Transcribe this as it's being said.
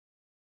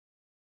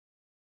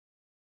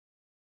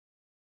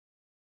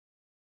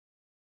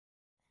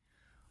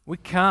We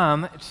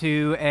come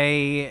to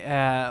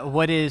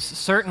what is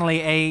certainly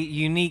a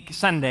unique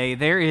Sunday.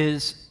 There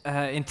is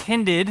it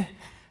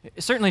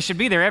certainly should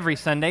be there every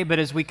Sunday, but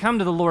as we come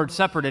to the Lord's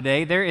Supper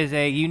today, there is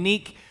a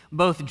unique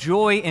both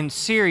joy and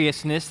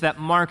seriousness that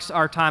marks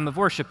our time of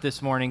worship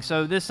this morning.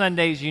 So this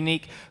Sunday is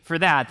unique for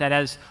that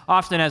as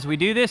often as we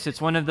do this, it's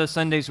one of those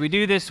Sundays we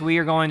do this, we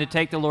are going to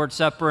take the Lord's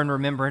Supper in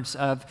remembrance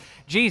of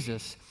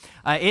Jesus.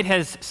 It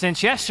has,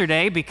 since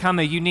yesterday, become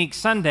a unique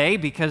Sunday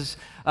because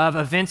of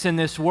events in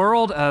this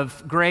world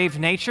of grave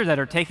nature that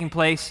are taking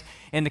place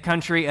in the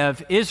country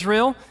of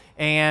Israel.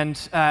 And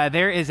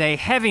there is a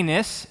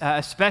heaviness,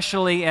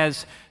 especially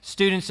as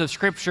students of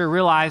Scripture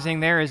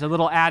realizing there is a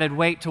little added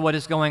weight to what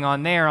is going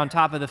on there, on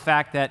top of the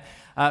fact that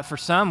for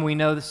some, we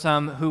know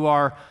some who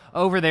are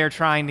over there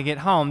trying to get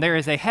home. There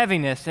is a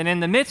heaviness. And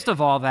in the midst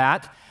of all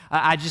that,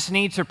 I just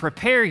need to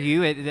prepare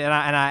you, and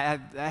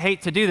I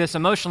hate to do this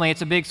emotionally,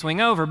 it's a big swing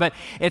over, but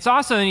it's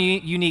also a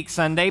unique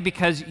Sunday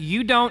because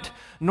you don't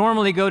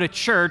normally go to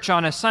church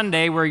on a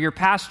Sunday where your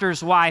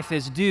pastor's wife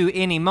is due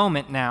any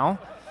moment now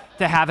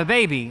to have a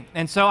baby.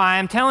 And so I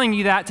am telling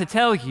you that to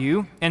tell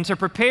you and to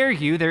prepare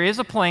you, there is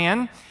a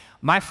plan.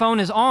 My phone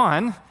is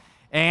on,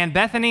 and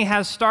Bethany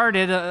has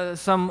started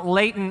some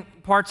latent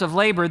parts of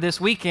labor this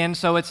weekend,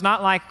 so it's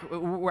not like,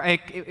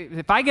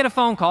 if I get a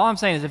phone call, I'm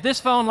saying is if this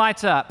phone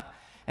lights up,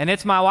 and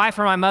it's my wife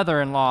or my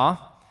mother-in-law,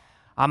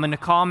 I'm going to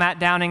call Matt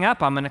Downing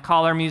up. I'm going to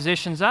call our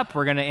musicians up.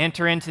 We're going to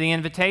enter into the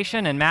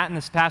invitation, and Matt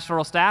and the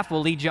pastoral staff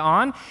will lead you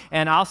on,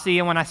 and I'll see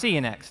you when I see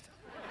you next.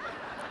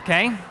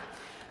 Okay?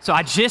 So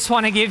I just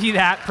want to give you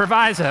that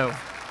proviso.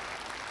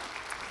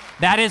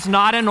 That is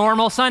not a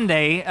normal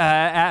Sunday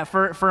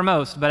for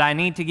most, but I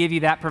need to give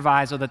you that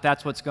proviso that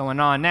that's what's going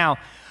on. Now,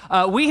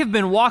 we have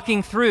been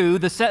walking through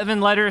the 7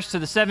 letters to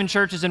the 7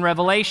 churches in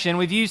Revelation.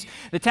 We've used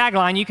the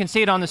tagline, you can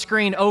see it on the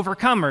screen,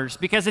 Overcomers,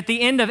 because at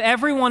the end of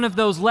every one of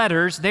those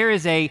letters, there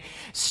is a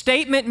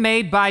statement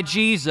made by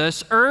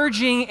Jesus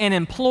urging and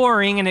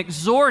imploring and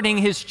exhorting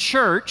his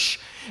church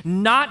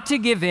not to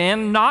give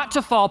in, not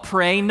to fall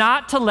prey,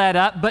 not to let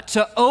up, but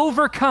to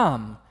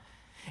overcome.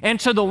 And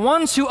to the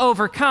ones who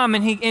overcome,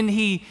 and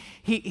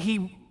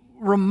he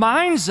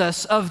reminds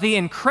us of the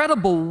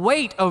incredible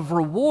weight of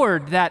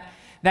reward that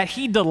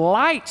he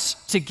delights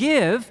to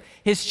give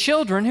his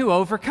children who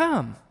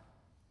overcome.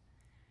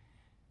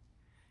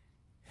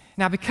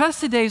 Now, because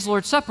today's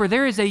Lord's Supper,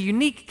 there is a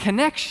unique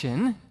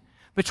connection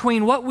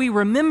between what we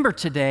remember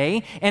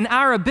today and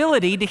our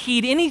ability to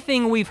heed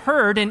anything we've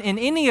heard in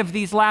any of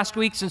these last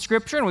weeks in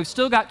Scripture, and we've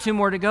still got 2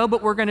 more to go,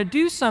 but we're going to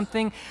do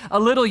something a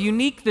little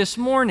unique this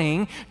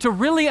morning to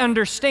really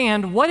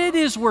understand what it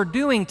is we're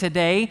doing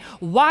today,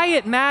 why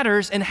it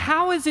matters, and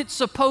how is it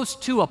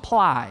supposed to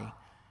apply.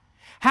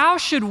 How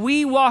should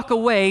we walk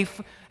away?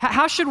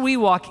 How should we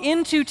walk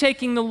into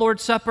taking the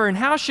Lord's Supper, and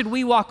how should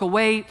we walk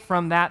away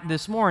from that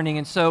this morning?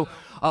 And so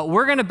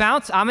we're going to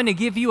bounce. I'm going to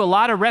give you a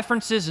lot of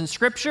references in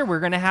Scripture. We're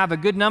going to have a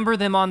good number of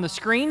them on the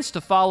screens to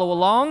follow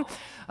along.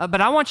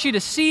 But I want you to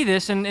see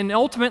this, and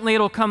ultimately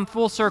it'll come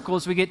full circle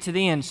as we get to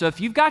the end. So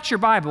if you've got your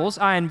Bibles,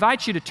 I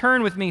invite you to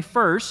turn with me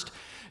first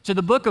to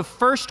the book of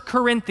 1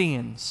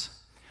 Corinthians.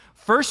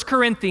 1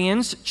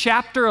 Corinthians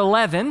chapter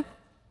 11.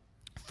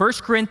 1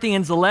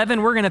 Corinthians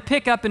 11, we're going to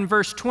pick up in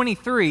verse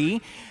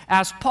 23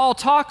 as Paul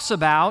talks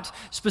about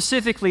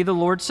specifically the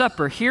Lord's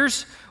Supper.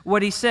 Here's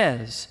what he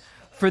says.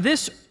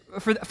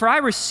 For I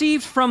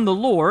received from the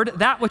Lord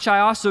that which I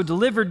also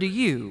delivered to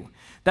you,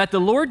 that the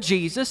Lord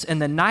Jesus, in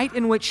the night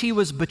in which he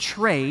was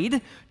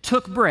betrayed,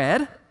 took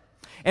bread,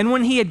 and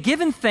when he had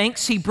given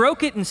thanks, he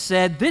broke it and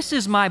said, "This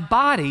is my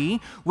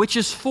body, which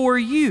is for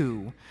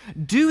you.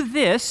 Do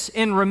this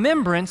in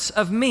remembrance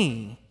of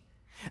me."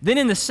 Then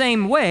in the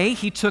same way,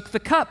 he took the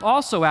cup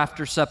also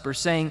after supper,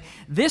 saying,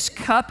 "This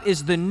cup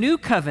is the new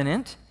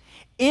covenant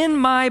in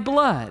my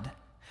blood.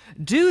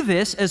 Do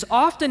this as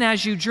often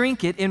as you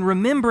drink it in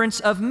remembrance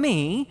of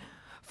me,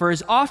 for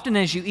as often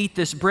as you eat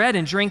this bread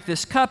and drink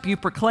this cup, you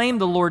proclaim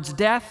the Lord's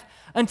death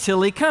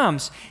until he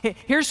comes."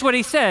 Here's what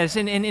he says,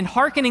 in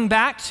hearkening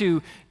back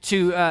to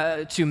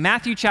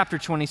Matthew chapter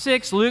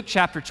 26, Luke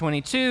chapter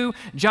 22,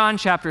 John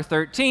chapter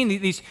 13,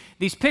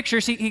 these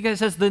pictures, he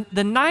says,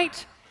 the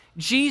night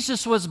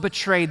Jesus was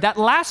betrayed, that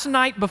last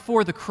night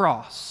before the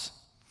cross,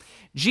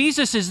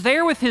 Jesus is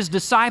there with his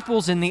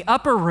disciples in the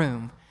upper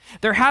room.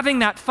 They're having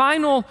that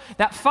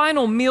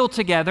final meal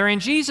together, and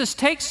Jesus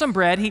takes some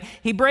bread,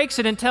 he breaks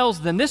it and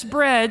tells them, "This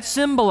bread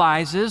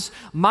symbolizes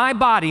my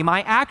body,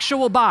 my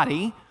actual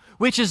body,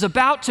 which is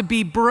about to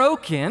be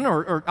broken,"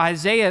 or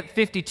Isaiah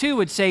 52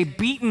 would say,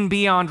 beaten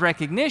beyond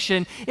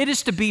recognition. It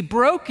is to be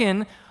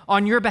broken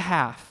on your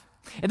behalf.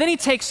 And then he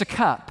takes a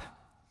cup.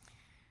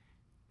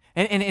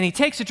 And he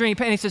takes a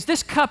drink, and he says,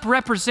 "This cup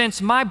represents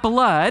my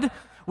blood,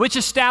 which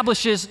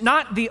establishes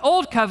not the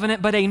old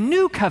covenant, but a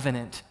new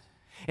covenant.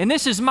 And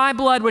this is my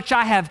blood, which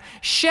I have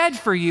shed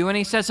for you." And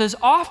he says, "As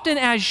often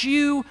as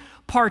you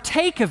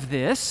partake of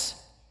this,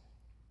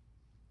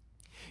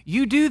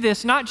 you do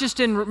this not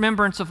just in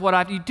remembrance of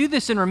you do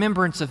this in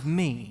remembrance of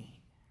me."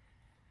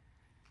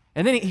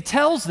 And then he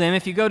tells them,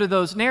 if you go to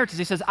those narratives,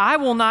 he says, "I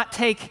will not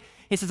take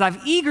He says,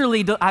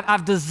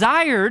 I've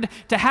desired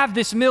to have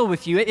this meal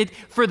with you.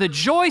 For the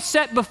joy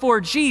set before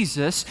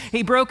Jesus,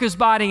 he broke his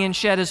body and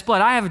shed his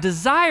blood. I have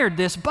desired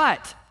this,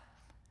 but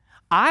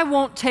I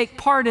won't take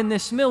part in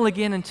this meal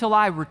again until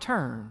I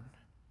return.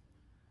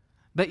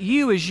 But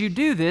you, as you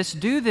do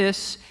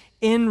this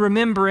in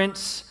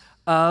remembrance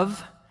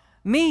of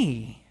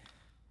me.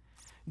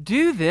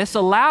 Do this,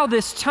 allow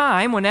this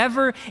time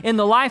whenever in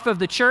the life of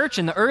the church,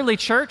 in the early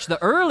church,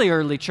 the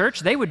early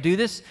church, they would do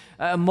this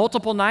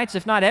multiple nights,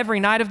 if not every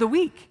night of the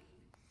week.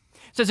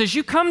 It says, as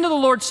you come to the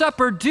Lord's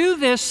Supper, do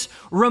this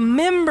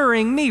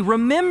remembering me,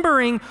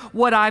 remembering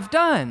what I've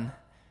done.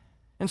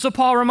 And so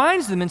Paul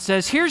reminds them and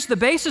says, here's the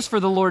basis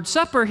for the Lord's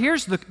Supper.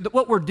 Here's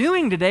what we're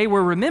doing today.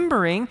 We're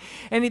remembering.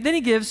 And then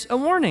he gives a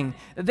warning.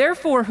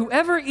 Therefore,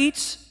 whoever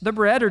eats the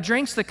bread or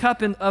drinks the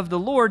cup of the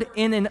Lord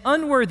in an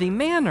unworthy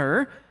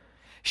manner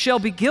shall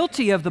be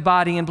guilty of the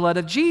body and blood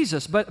of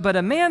Jesus. But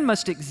a man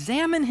must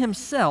examine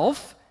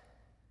himself,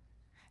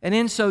 and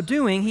in so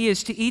doing, he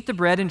is to eat the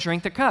bread and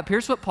drink the cup.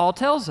 Here's what Paul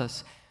tells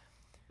us.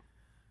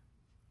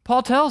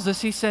 Paul tells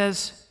us, he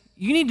says,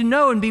 you need to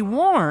know and be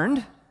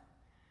warned,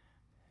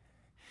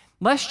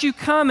 lest you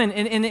come and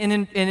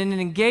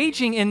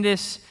engaging in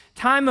this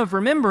time of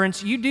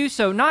remembrance, you do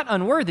so not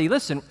unworthy.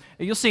 Listen,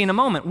 you'll see in a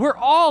moment, we're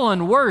all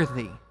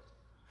unworthy.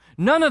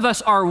 None of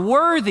us are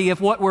worthy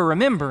of what we're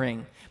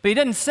remembering. But he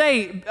doesn't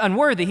say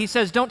unworthy. He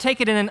says don't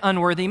take it in an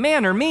unworthy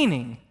manner,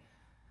 meaning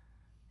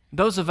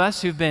those of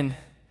us who've been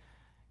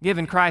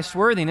given Christ's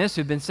worthiness,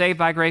 who've been saved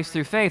by grace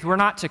through faith, we're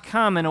not to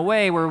come in a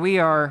way where we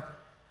are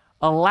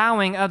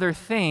allowing other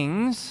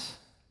things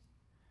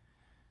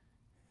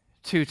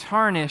to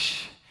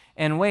tarnish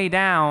and weigh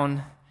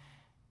down.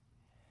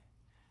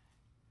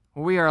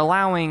 We are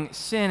allowing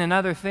sin and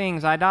other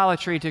things,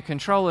 idolatry, to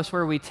control us,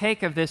 where we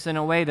take of this in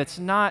a way that's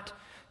not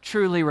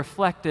truly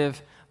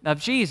reflective of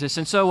Jesus.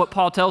 And so what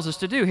Paul tells us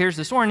to do, here's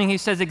this warning, he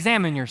says,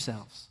 examine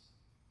yourselves.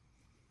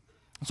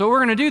 So what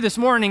we're going to do this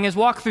morning is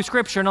walk through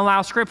Scripture and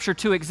allow Scripture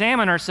to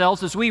examine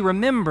ourselves as we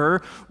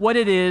remember what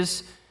it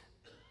is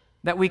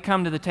that we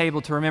come to the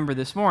table to remember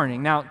this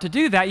morning. Now, to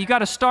do that, you got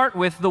to start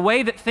with the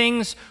way that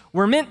things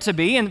were meant to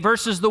be and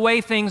versus the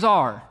way things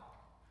are.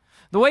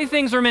 The way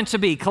things are meant to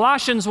be.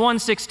 Colossians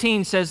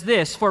 1:16 says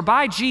this, for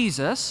by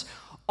Jesus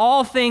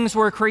all things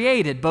were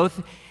created,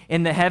 both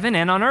in the heaven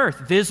and on earth,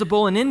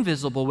 visible and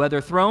invisible, whether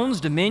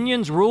thrones,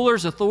 dominions,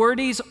 rulers,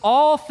 authorities,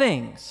 all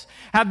things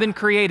have been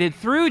created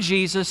through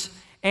Jesus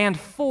and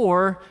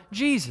for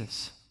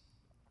Jesus.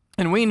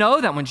 And we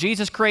know that when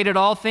Jesus created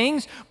all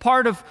things,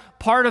 part of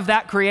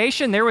that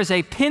creation, there was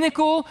a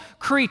pinnacle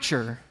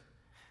creature.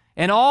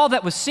 And all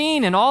that was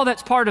seen and all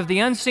that's part of the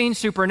unseen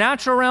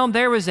supernatural realm,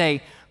 there was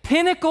a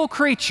pinnacle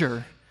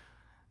creature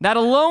that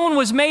alone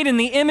was made in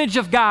the image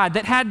of God,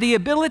 that had the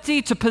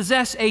ability to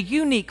possess a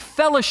unique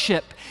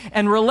fellowship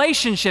and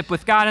relationship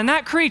with God, and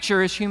that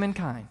creature is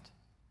humankind.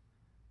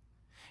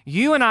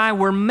 You and I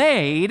were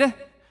made,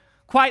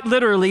 quite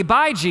literally,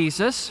 by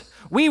Jesus.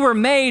 We were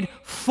made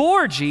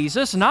for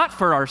Jesus, not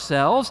for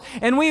ourselves,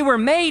 and we were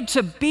made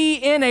to be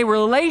in a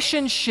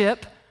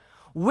relationship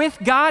with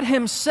God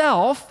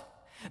Himself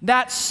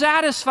that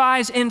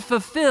satisfies and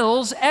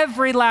fulfills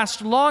every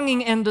last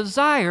longing and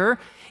desire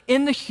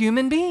in the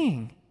human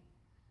being.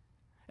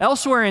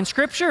 Elsewhere in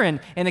Scripture, in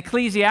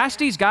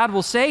Ecclesiastes, God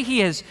will say He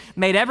has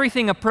made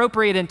everything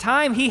appropriate in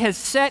time. He has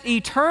set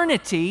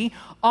eternity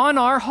on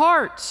our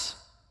hearts.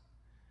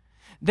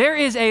 There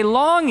is a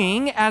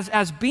longing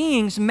as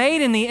beings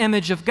made in the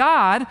image of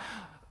God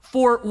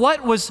for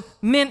what was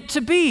meant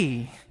to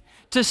be,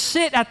 to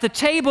sit at the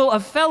table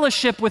of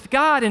fellowship with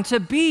God and to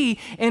be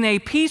in a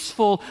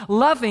peaceful,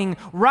 loving,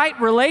 right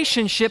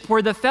relationship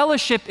where the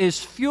fellowship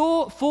is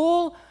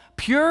full,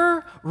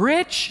 pure,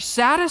 rich,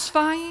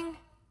 satisfying.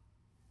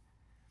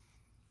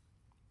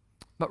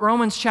 But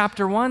Romans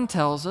chapter 1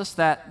 tells us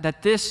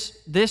that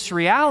this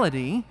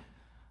reality,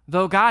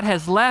 though God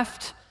has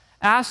left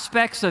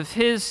aspects of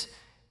His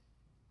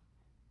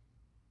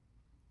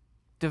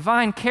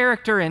divine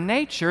character and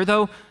nature,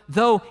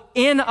 though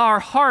in our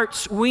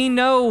hearts we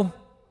know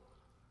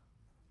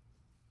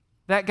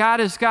that God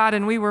is God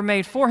and we were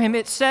made for Him,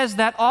 it says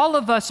that all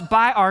of us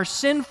by our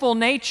sinful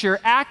nature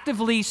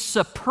actively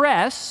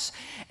suppress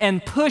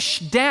and push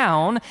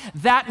down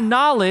that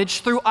knowledge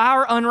through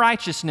our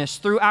unrighteousness,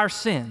 through our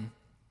sin.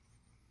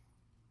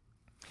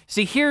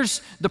 See,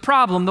 here's the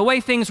problem. The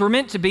way things were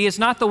meant to be is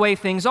not the way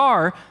things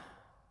are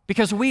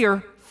because we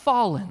are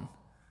fallen.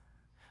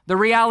 The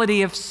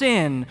reality of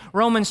sin.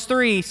 Romans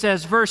 3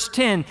 says, verse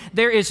 10,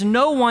 there is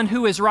no one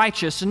who is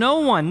righteous.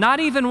 No one,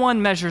 not even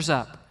one, measures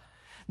up.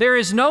 There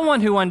is no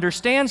one who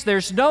understands.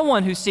 There's no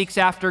one who seeks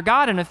after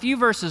God. And a few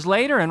verses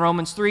later in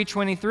Romans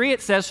 3:23,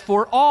 it says,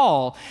 for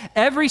all,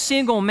 every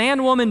single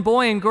man, woman,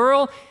 boy, and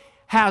girl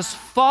has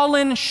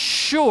fallen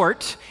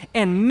short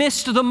and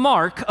missed the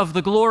mark of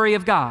the glory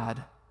of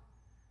God.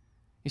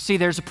 You see,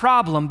 there's a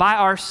problem. By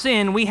our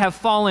sin, we have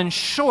fallen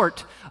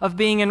short of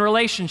being in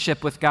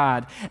relationship with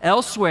God.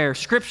 Elsewhere,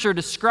 Scripture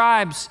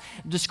describes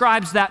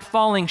that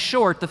falling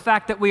short, the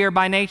fact that we are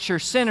by nature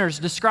sinners,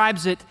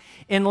 describes it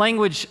in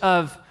language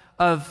of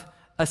of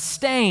a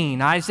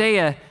stain.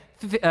 Isaiah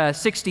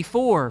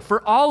 64,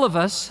 for all of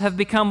us have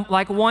become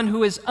like one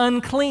who is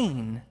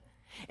unclean,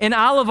 and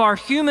all of our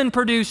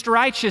human-produced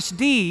righteous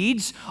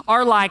deeds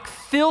are like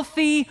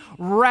filthy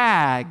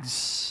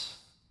rags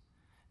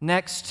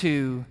next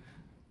to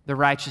the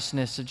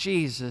righteousness of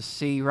Jesus.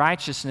 See,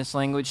 righteousness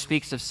language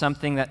speaks of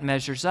something that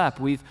measures up.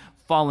 We've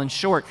fallen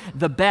short.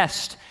 The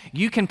best,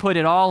 you can put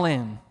it all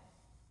in.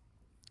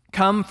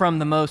 Come from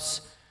the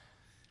most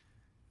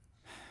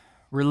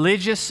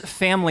religious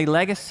family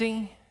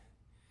legacy.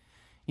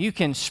 You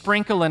can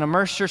sprinkle and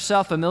immerse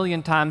yourself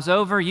 1,000,000 times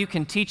over. You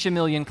can teach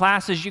 1,000,000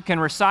 classes. You can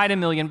recite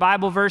 1,000,000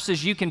 Bible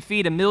verses. You can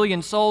feed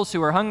 1,000,000 souls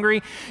who are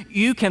hungry.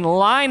 You can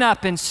line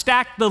up and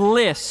stack the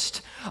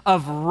list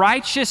of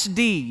righteous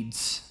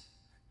deeds.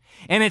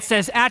 And it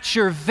says, at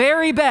your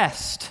very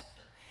best,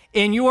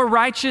 in your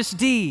righteous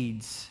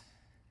deeds.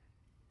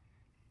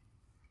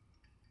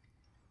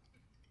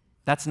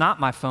 That's not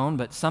my phone,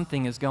 but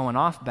something is going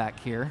off back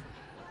here.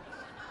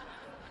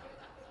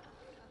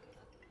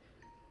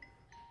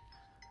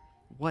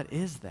 What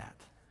is that?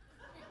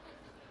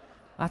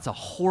 That's a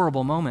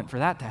horrible moment for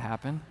that to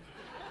happen.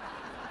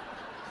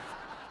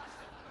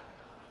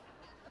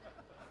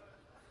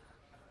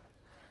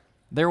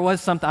 There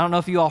was something, I don't know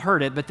if you all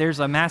heard it, but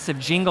there's a massive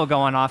jingle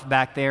going off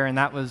back there, and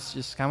that was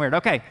just kind of weird.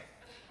 Okay.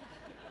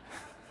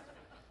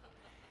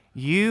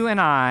 You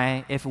and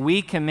I, if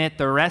we commit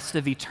the rest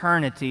of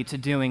eternity to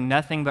doing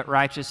nothing but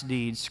righteous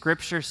deeds,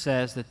 Scripture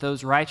says that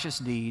those righteous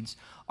deeds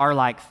are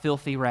like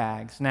filthy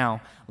rags.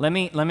 Now, let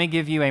me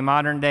give you a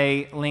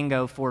modern-day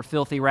lingo for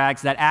filthy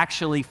rags that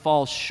actually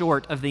falls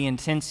short of the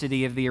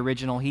intensity of the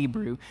original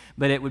Hebrew,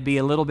 but it would be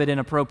a little bit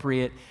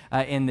inappropriate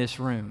in this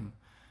room.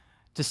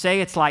 To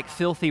say it's like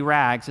filthy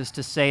rags is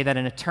to say that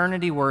an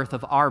eternity worth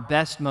of our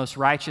best, most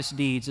righteous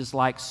deeds is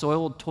like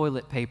soiled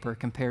toilet paper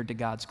compared to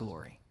God's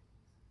glory.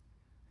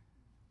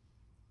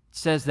 It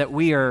says that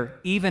we are,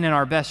 even in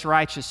our best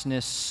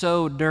righteousness,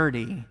 so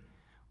dirty,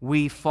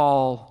 we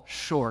fall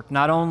short.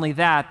 Not only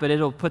that, but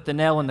it'll put the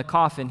nail in the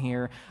coffin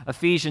here.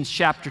 Ephesians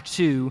chapter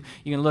 2,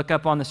 you can look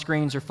up on the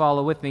screens or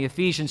follow with me.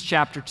 Ephesians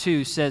chapter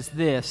 2 says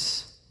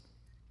this,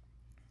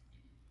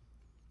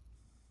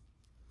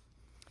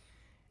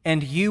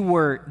 and you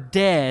were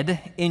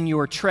dead in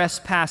your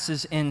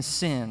trespasses and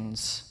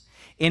sins,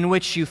 in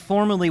which you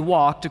formerly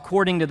walked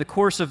according to the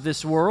course of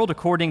this world,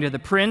 according to the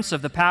prince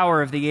of the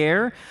power of the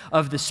air,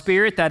 of the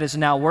spirit that is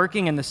now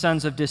working in the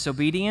sons of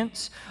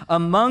disobedience.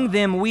 Among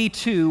them we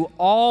too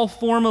all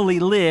formerly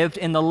lived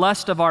in the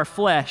lust of our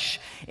flesh,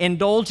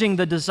 indulging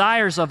the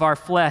desires of our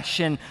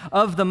flesh and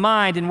of the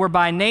mind, and were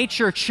by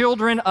nature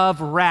children of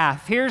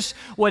wrath. Here's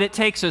what it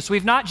takes us.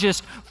 We've not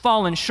just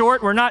fallen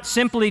short. We're not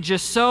simply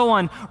just so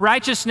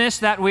unrighteousness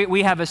that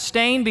we have a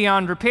stain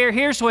beyond repair.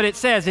 Here's what it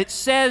says. It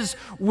says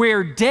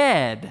we're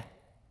dead.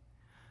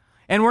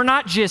 And we're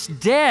not just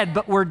dead,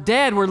 but we're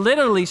dead. We're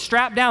literally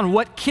strapped down.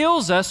 What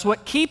kills us,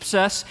 what keeps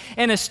us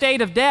in a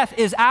state of death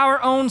is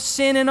our own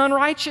sin and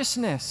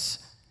unrighteousness.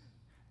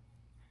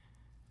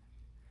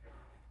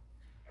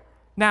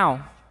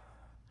 Now,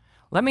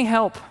 let me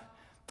help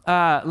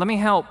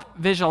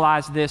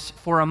visualize this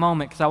for a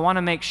moment, because I want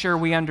to make sure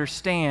we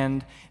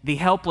understand the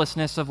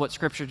helplessness of what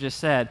Scripture just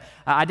said.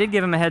 I did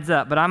give him a heads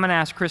up, but I'm going to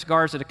ask Chris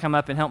Garza to come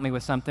up and help me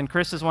with something.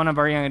 Chris is one of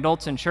our young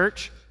adults in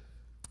church.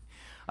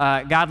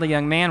 Godly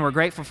young man. We're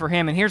grateful for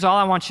him. And here's all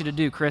I want you to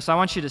do, Chris. I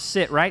want you to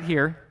sit right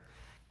here.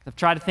 I've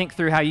tried to think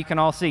through how you can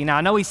all see. Now,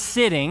 I know he's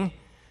sitting,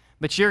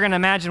 but you're going to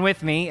imagine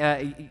with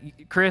me,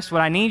 Chris,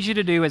 what I need you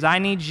to do is I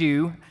need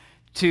you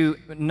to,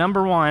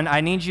 number one,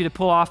 I need you to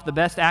pull off the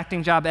best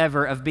acting job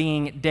ever of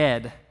being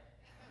dead.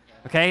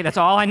 Okay? That's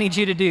all I need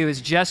you to do is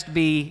just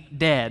be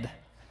dead.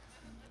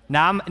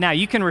 Now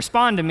you can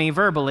respond to me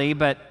verbally,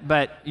 but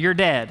you're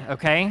dead,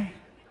 okay?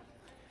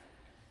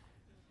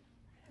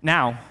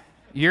 Now,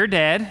 you're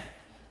dead.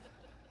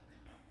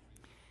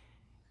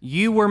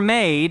 You were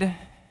made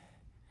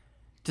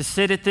to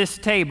sit at this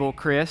table,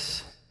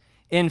 Chris,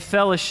 in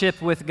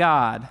fellowship with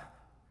God.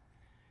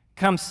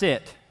 Come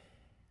sit.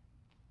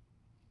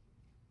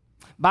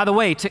 By the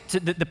way,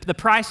 the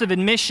price of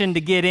admission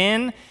to get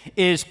in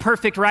is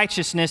perfect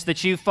righteousness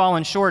that you've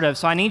fallen short of.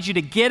 So I need you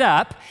to get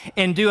up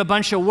and do a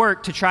bunch of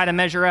work to try to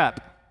measure up.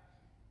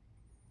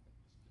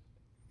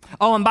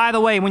 Oh, and by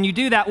the way, when you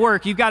do that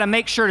work, you've got to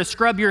make sure to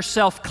scrub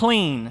yourself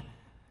clean.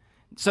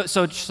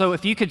 So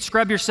if you could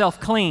scrub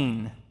yourself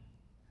clean.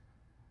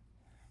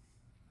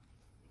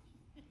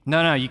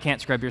 No, you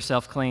can't scrub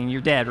yourself clean.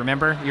 You're dead,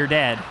 remember? You're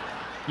dead.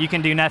 You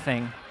can do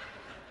nothing.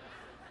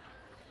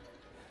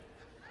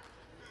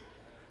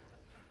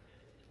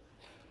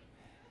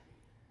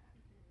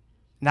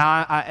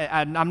 Now,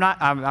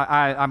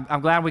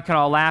 I'm glad we can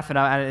all laugh,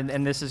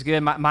 and this is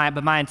good. But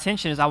my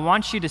intention is I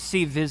want you to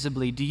see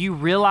visibly, do you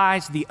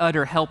realize the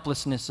utter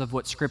helplessness of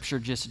what Scripture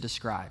just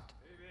described?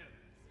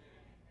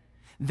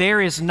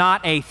 There is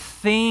not a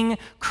thing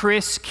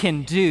Chris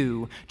can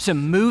do to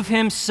move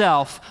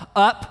himself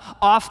up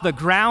off the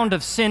ground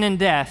of sin and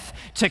death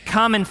to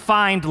come and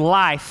find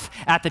life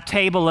at the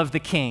table of the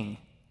King.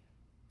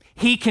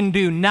 He can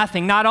do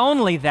nothing. Not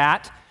only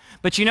that,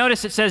 But you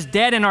notice it says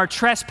dead in our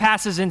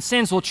trespasses and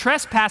sins. Well,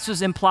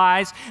 trespasses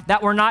implies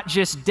that we're not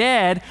just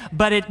dead,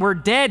 but we're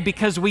dead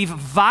because we've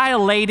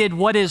violated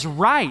what is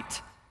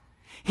right.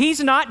 He's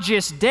not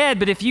just dead,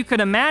 but if you could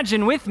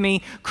imagine with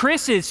me,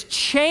 Chris is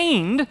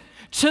chained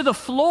to the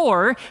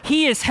floor.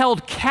 He is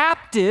held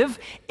captive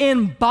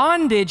in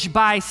bondage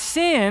by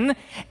sin,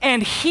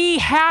 and he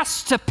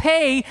has to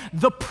pay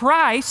the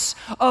price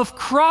of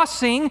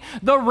crossing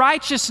the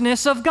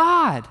righteousness of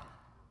God.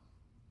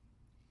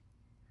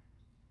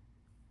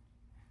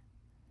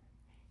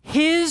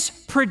 His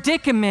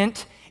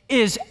predicament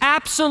is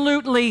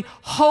absolutely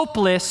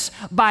hopeless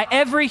by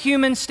every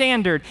human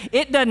standard.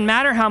 It doesn't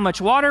matter how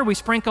much water we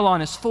sprinkle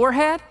on his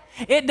forehead.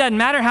 It doesn't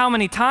matter how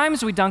many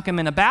times we dunk him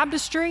in a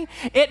baptistry.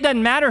 It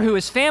doesn't matter who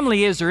his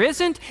family is or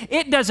isn't.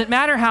 It doesn't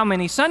matter how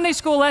many Sunday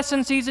school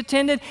lessons he's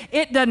attended.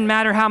 It doesn't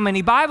matter how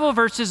many Bible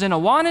verses and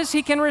Awanas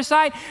he can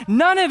recite.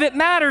 None of it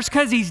matters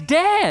because he's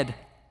dead.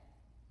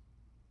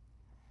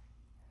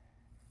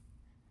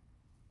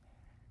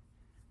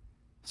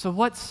 So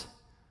what's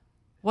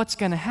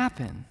going to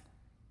happen?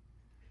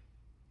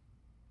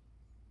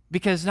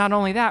 Because not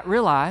only that,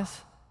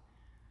 realize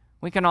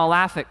we can all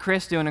laugh at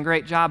Chris doing a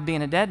great job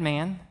being a dead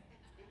man,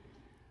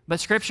 but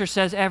Scripture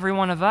says every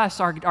one of us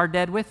are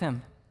dead with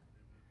him.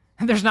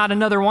 And there's not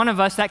another one of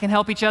us that can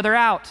help each other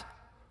out.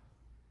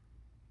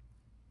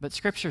 But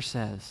Scripture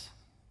says,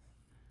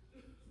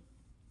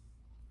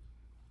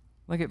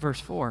 look at verse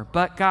 4.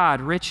 But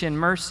God, rich in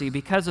mercy,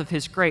 because of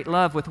his great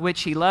love with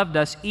which he loved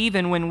us,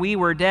 even when we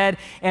were dead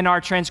in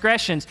our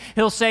transgressions.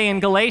 He'll say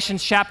in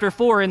Galatians chapter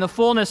 4, in the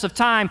fullness of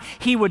time,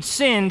 he would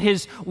send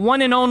his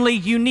one and only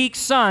unique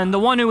Son, the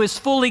one who is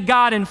fully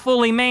God and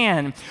fully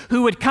man,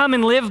 who would come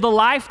and live the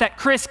life that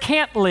Chris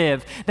can't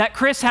live, that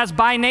Chris has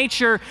by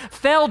nature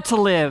failed to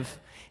live.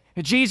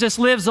 Jesus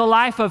lives a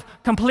life of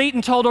complete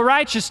and total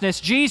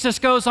righteousness. Jesus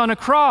goes on a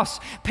cross,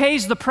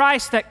 pays the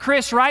price that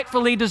Chris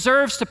rightfully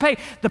deserves to pay,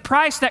 the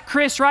price that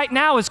Chris right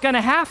now is going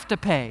to have to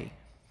pay.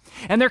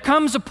 And there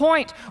comes a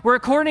point where,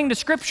 according to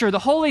Scripture, the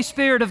Holy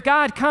Spirit of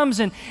God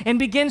comes and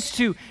begins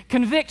to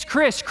convict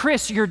Chris.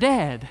 Chris, you're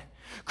dead.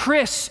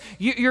 Chris,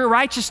 your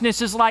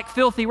righteousness is like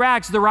filthy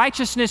rags. The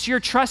righteousness you're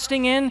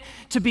trusting in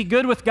to be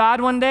good with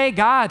God one day,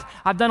 God,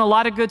 I've done a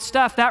lot of good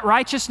stuff. That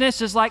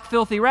righteousness is like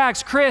filthy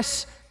rags.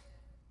 Chris,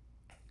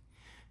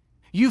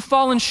 you've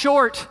fallen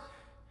short,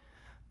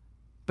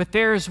 but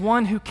there is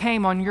one who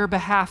came on your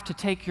behalf to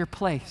take your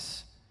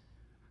place,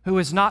 who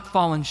has not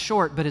fallen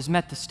short, but has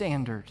met the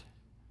standard,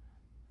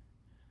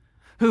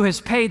 who has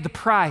paid the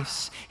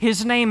price.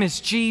 His name is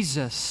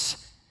Jesus.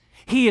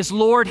 He is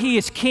Lord. He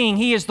is King.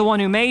 He is the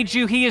one who made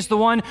you. He is the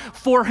one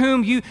for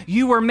whom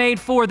you were made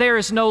for. There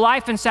is no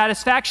life and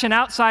satisfaction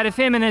outside of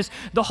him. And as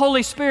the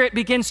Holy Spirit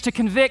begins to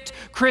convict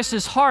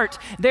Chris's heart,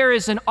 there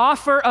is an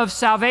offer of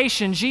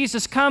salvation.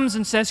 Jesus comes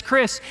and says,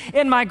 Chris,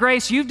 in my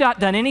grace, you've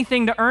not done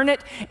anything to earn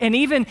it. And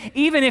even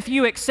if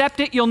you accept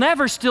it, you'll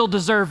never still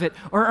deserve it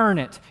or earn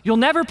it. You'll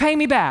never pay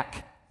me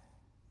back.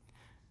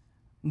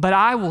 But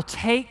I will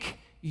take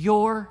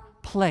your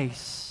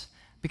place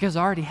because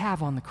I already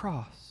have on the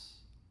cross.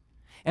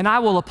 And I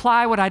will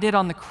apply what I did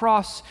on the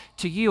cross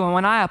to you. And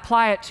when I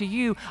apply it to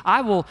you,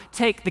 I will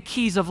take the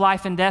keys of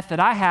life and death that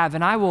I have,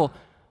 and I will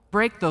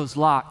break those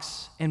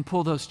locks and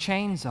pull those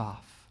chains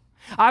off.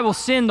 I will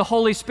send the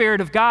Holy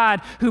Spirit of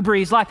God who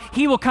breathes life.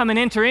 He will come and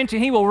enter into,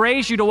 he will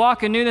raise you to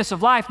walk in newness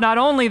of life. Not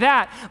only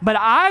that, but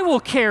I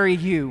will carry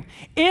you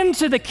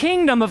into the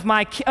kingdom of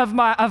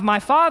my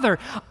Father.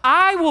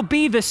 I will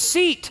be the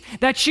seat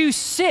that you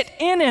sit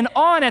in and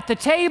on at the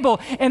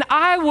table, and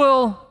I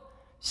will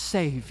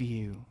save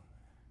you.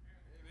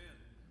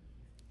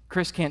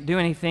 Chris can't do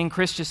anything.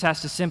 Chris just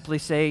has to simply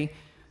say,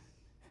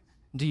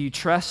 do you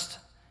trust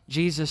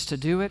Jesus to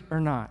do it or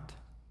not?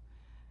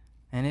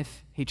 And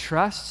if he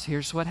trusts,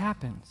 here's what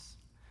happens.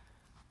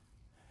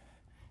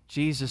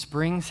 Jesus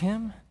brings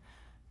him,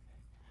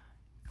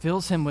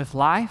 fills him with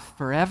life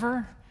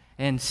forever,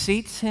 and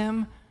seats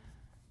him.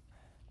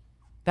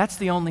 That's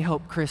the only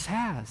hope Chris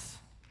has.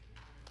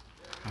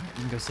 All right,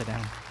 you can go sit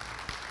down.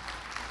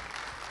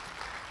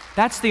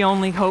 That's the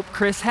only hope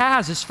Chris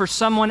has, is for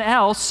someone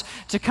else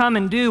to come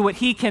and do what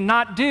he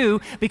cannot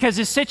do because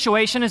his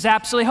situation is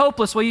absolutely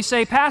hopeless. Well, you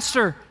say,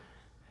 Pastor,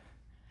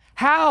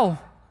 how?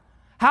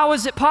 How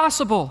is it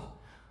possible?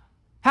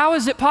 How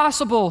is it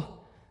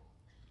possible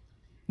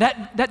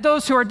that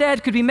those who are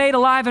dead could be made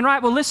alive and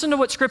right? Well, listen to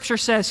what Scripture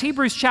says.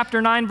 Hebrews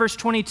chapter 9, verse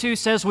 22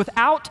 says,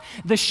 without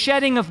the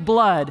shedding of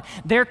blood,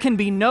 there can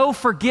be no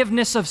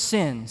forgiveness of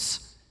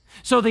sins.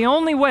 So the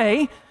only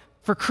way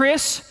for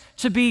Chris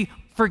to be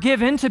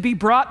forgiven, to be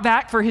brought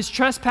back, for his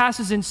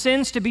trespasses and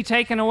sins to be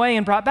taken away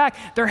and brought back,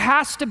 there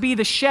has to be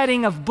the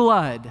shedding of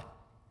blood.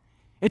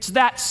 It's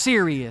that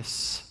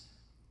serious.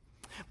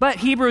 But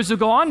Hebrews will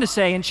go on to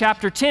say in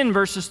chapter 10,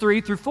 verses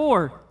 3 through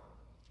 4,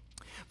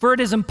 for it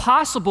is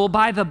impossible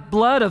by the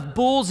blood of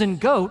bulls and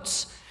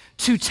goats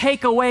to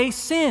take away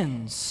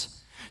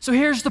sins. So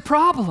here's the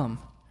problem.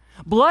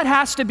 Blood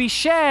has to be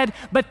shed,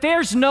 but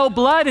there's no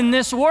blood in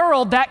this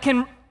world that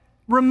can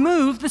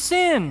remove the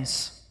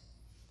sins.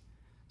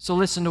 So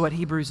listen to what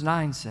Hebrews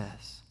 9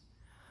 says.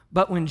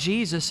 But when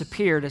Jesus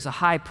appeared as a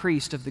high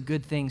priest of the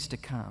good things to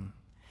come,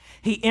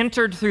 he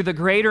entered through the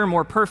greater,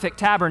 more perfect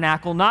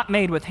tabernacle, not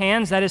made with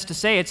hands, that is to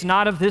say, it's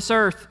not of this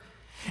earth,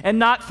 and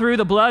not through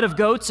the blood of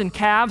goats and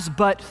calves,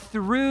 but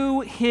through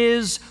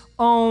his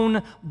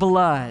own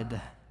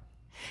blood.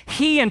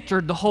 He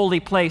entered the holy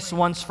place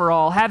once for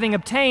all, having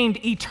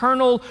obtained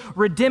eternal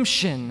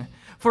redemption.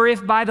 For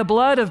if by the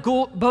blood of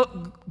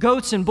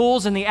goats and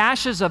bulls and the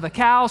ashes of a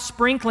cow,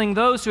 sprinkling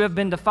those who have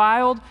been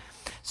defiled,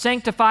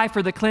 sanctify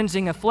for the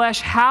cleansing of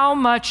flesh, how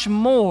much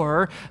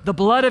more the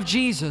blood of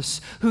Jesus,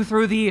 who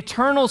through the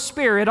eternal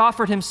Spirit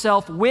offered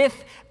himself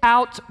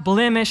without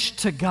blemish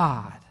to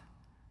God,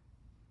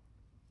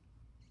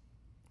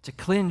 to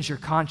cleanse your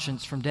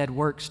conscience from dead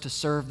works to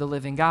serve the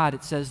living God.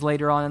 It says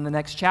later on in the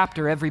next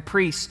chapter, every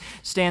priest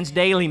stands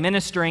daily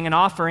ministering and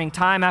offering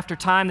time after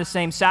time the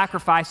same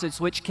sacrifices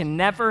which can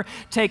never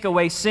take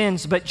away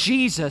sins. But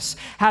Jesus,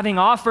 having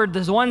offered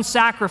this one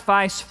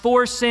sacrifice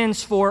for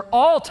sins for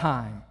all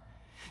time,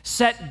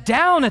 sat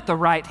down at the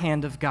right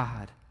hand of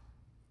God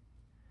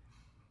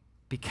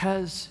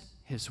because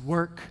his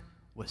work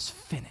was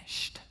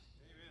finished.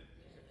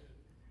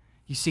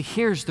 You see,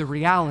 here's the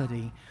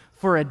reality.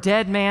 For a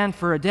dead man,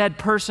 for a dead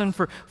person,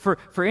 for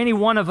any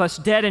one of us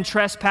dead in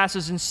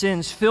trespasses and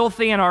sins,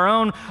 filthy in our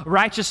own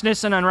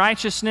righteousness and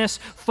unrighteousness,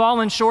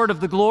 fallen short of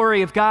the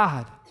glory of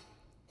God.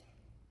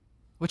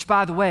 Which,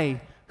 by the way,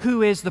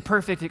 who is the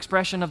perfect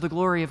expression of the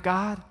glory of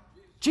God?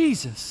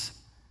 Jesus.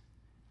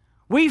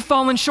 We've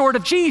fallen short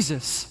of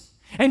Jesus,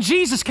 and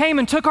Jesus came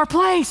and took our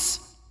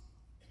place.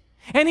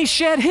 And he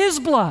shed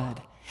his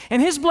blood,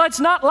 and his blood's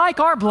not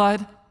like our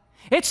blood.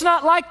 It's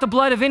not like the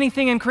blood of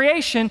anything in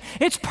creation.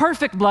 It's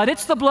perfect blood.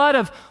 It's the blood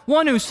of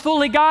one who's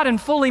fully God and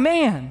fully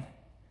man.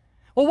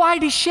 Well, why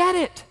did he shed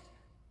it?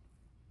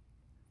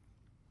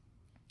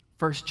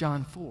 1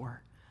 John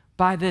 4.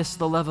 By this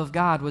the love of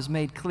God was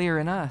made clear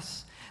in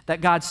us, that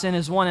God sent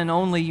his one and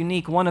only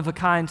unique,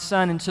 one-of-a-kind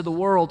Son into the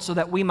world so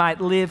that we might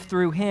live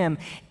through him.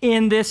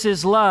 In this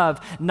is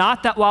love,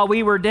 not that while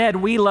we were dead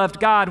we loved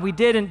God, we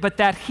didn't, but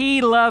that he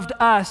loved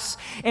us,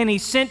 and he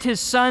sent his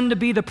Son to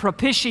be the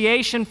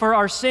propitiation for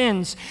our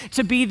sins,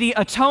 to be the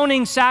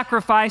atoning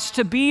sacrifice,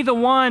 to be the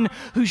one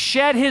who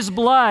shed his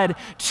blood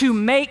to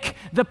make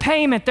the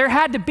payment. There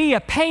had to be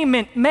a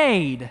payment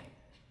made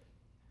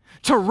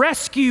to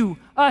rescue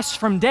us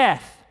from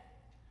death.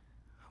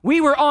 We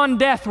were on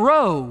death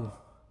row.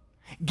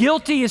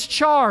 Guilty as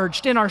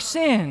charged in our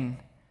sin.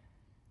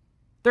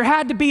 There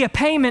had to be a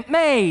payment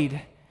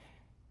made.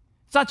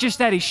 It's not just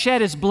that he shed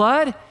his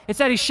blood, it's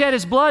that he shed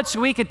his blood so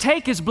we could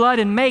take his blood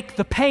and make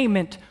the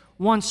payment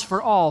once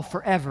for all,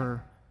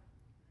 forever,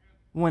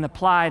 when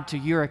applied to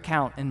your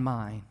account and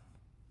mine.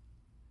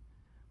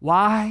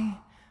 Why?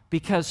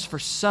 Because for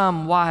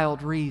some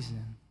wild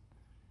reason,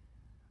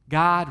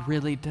 God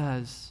really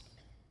does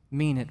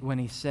mean it when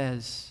he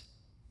says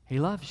he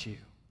loves you.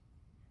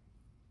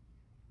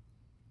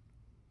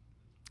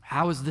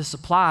 How is this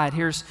applied?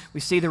 We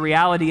see the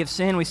reality of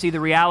sin. We see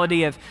the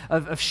reality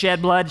of shed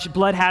blood.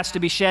 Blood has to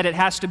be shed. It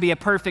has to be a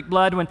perfect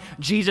blood. When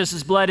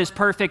Jesus' blood is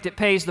perfect, it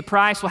pays the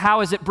price. Well, how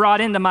is it brought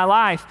into my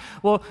life?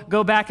 Well,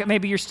 go back,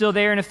 maybe you're still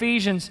there in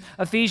Ephesians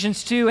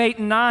 2, 8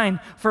 and 9.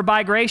 For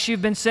by grace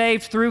you've been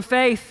saved through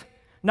faith,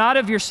 not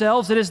of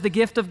yourselves. It is the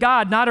gift of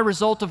God, not a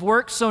result of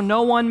works, so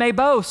no one may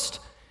boast.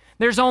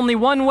 There's only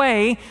one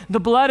way the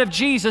blood of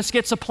Jesus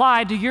gets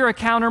applied to your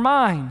account or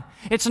mine.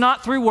 It's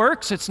not through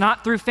works. It's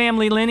not through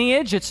family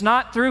lineage. It's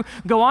not through,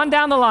 go on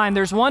down the line.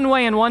 There's one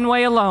way and one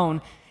way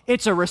alone.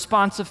 It's a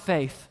response of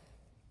faith.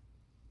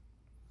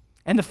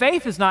 And the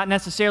faith is not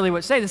necessarily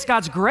what saves. It's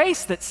God's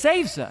grace that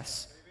saves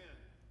us.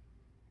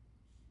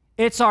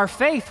 It's our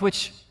faith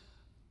which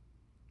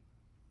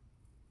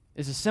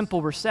is a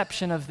simple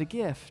reception of the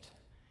gift.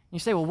 You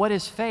say, well, what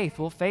is faith?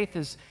 Well, faith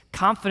is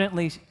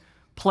confidently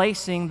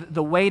placing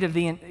the weight of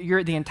the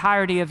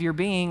entirety of your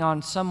being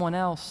on someone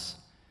else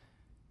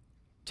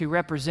to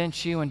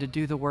represent you and to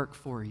do the work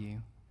for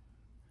you.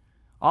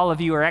 All of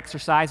you are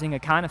exercising a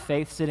kind of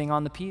faith sitting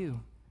on the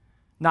pew.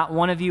 Not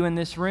one of you in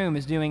this room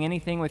is doing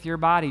anything with your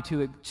body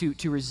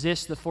to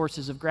resist the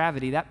forces of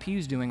gravity. That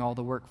pew's doing all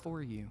the work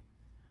for you.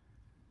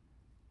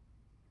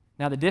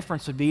 Now, the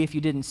difference would be if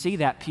you didn't see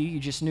that pew, you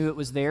just knew it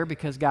was there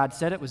because God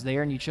said it was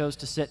there, and you chose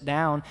to sit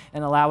down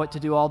and allow it to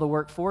do all the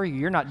work for you.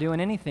 You're not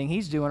doing anything.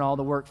 He's doing all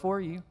the work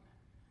for you.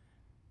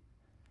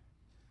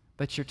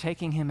 But you're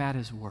taking him at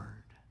his word.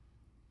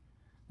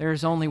 There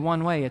is only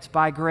one way. It's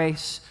by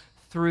grace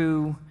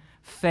through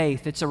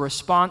faith. It's a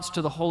response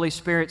to the Holy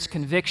Spirit's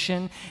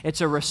conviction.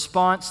 It's a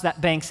response that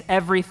banks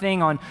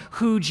everything on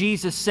who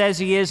Jesus says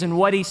he is and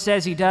what he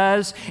says he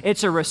does.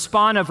 It's a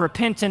response of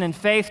repentance and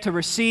faith to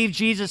receive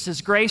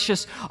Jesus'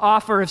 gracious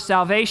offer of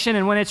salvation.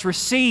 And when it's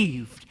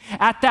received,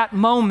 at that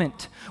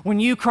moment, when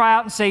you cry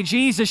out and say,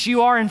 Jesus,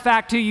 you are in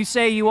fact who you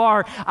say you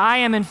are. I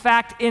am in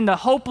fact in the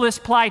hopeless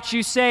plight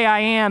you say I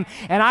am.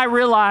 And I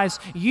realize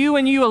you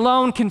and you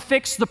alone can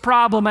fix the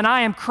problem. And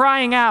I am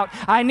crying out,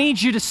 I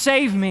need you to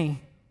save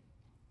me.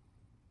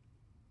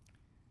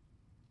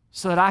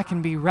 so that I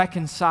can be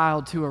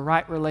reconciled to a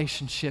right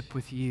relationship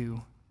with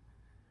you.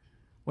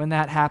 When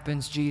that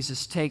happens,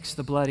 Jesus takes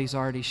the blood he's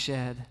already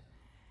shed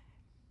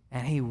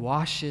and he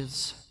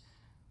washes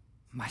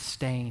my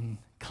stain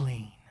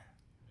clean.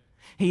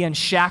 He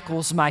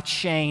unshackles my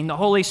chain. The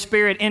Holy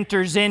Spirit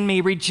enters in me,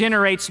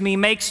 regenerates me,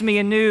 makes me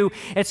anew.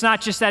 It's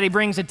not just that he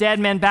brings a dead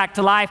man back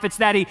to life. It's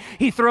that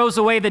he throws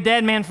away the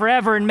dead man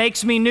forever and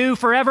makes me new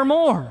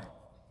forevermore.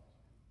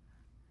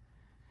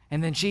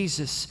 And then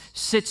Jesus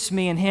sits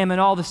me in him, and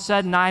all of a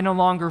sudden I no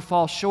longer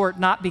fall short,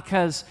 not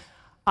because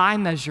I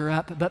measure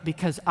up, but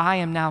because I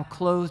am now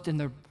clothed in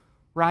the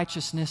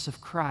righteousness of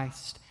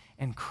Christ,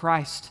 and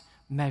Christ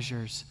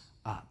measures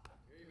up.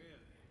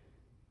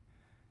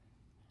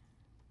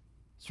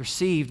 It's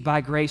received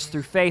by grace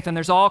through faith, and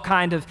there's all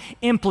kind of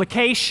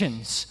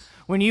implications.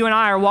 When you and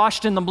I are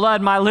washed in the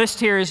blood, my list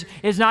here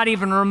is not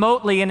even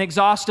remotely an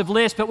exhaustive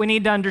list, but we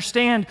need to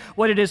understand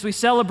what it is we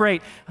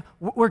celebrate.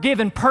 We're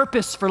given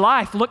purpose for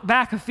life. Look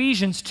back,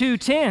 Ephesians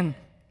 2:10.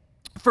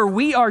 For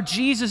we are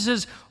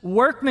Jesus'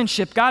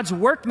 workmanship, God's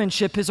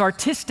workmanship, his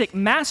artistic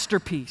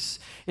masterpiece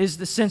is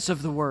the sense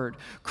of the word,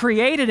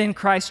 created in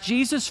Christ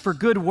Jesus for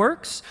good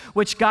works,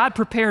 which God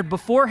prepared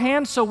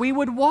beforehand so we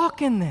would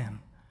walk in them.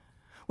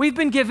 We've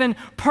been given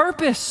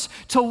purpose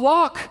to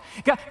walk.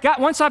 God,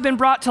 once I've been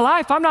brought to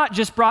life, I'm not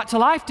just brought to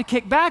life to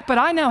kick back, but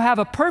I now have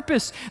a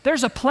purpose.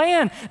 There's a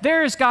plan.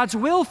 There is God's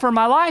will for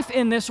my life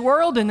in this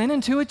world and then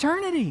into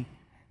eternity.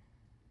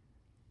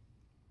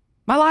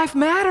 My life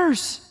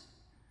matters.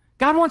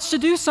 God wants to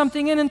do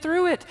something in and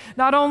through it.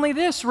 Not only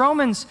this,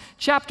 Romans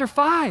chapter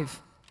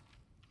 5.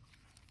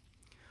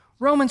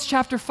 Romans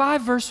chapter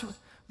 5,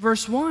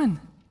 verse 1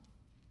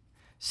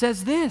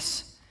 says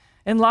this.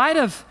 In light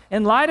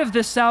of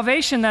this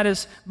salvation that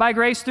is by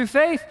grace through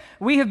faith,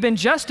 we have been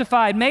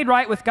justified, made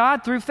right with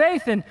God through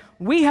faith, and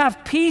we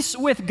have peace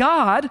with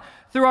God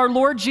through our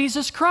Lord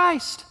Jesus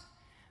Christ.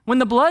 When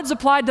the blood's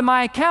applied to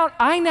my account,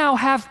 I now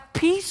have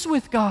peace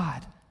with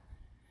God.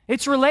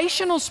 It's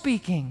relational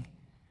speaking.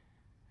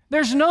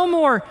 There's no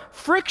more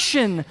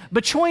friction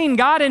between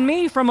God and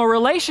me from a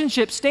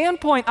relationship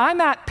standpoint.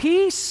 I'm at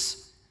peace.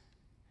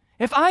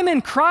 If I'm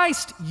in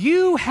Christ,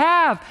 you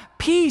have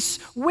peace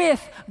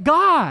with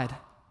God. Amen.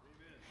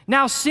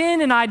 Now,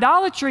 sin and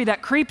idolatry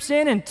that creeps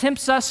in and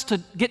tempts us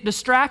to get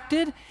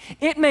distracted,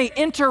 it may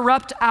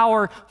interrupt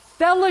our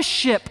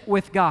fellowship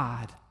with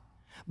God,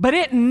 but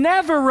it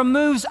never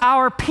removes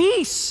our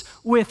peace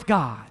with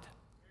God.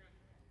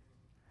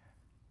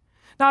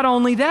 Not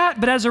only that,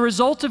 but as a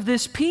result of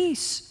this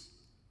peace,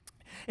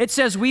 it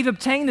says we've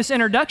obtained this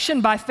introduction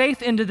by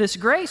faith into this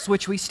grace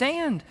which we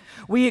stand.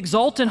 We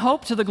exult in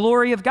hope to the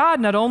glory of God.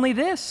 Not only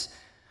this,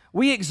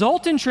 we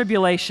exult in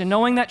tribulation,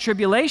 knowing that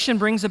tribulation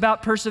brings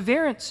about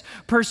perseverance.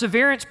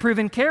 Perseverance,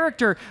 proven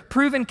character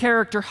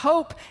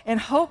hope, and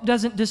hope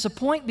doesn't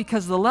disappoint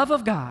because the love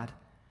of God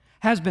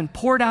has been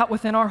poured out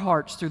within our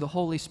hearts through the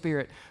Holy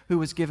Spirit who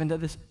was given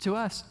to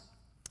us.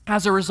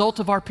 As a result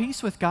of our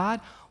peace with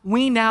God,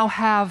 we now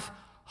have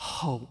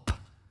hope.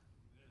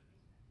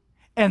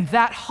 And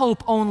that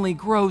hope only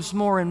grows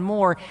more and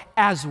more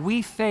as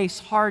we face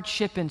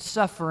hardship and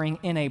suffering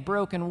in a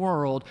broken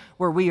world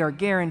where we are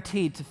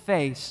guaranteed to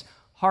face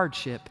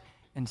hardship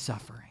and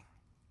suffering.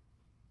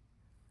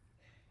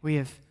 We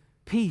have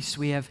peace,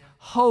 we have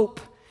hope.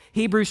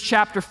 Hebrews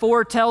chapter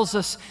 4 tells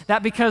us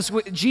that because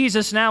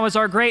Jesus now is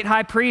our great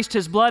high priest,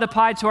 his blood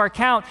applied to our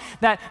account,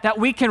 that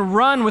we can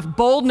run with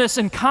boldness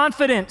and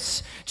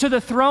confidence to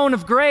the throne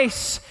of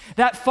grace,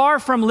 that far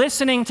from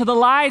listening to the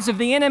lies of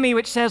the enemy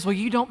which says, well,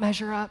 you don't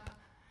measure up.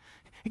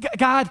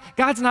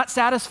 God's not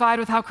satisfied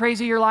with how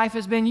crazy your life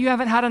has been. You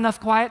haven't had enough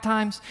quiet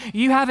times.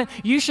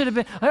 You should have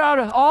been,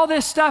 all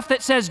this stuff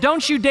that says,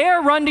 don't you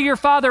dare run to your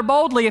Father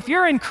boldly. If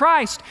you're in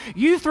Christ,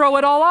 you throw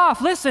it all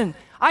off. Listen,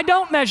 I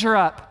don't measure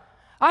up.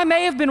 I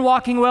may have been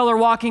walking well or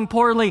walking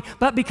poorly,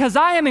 but because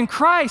I am in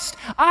Christ,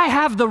 I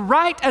have the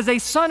right as a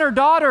son or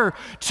daughter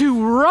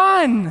to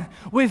run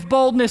with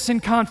boldness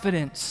and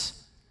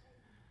confidence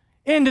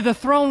into the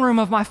throne room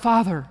of my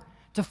Father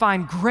to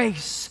find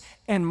grace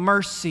and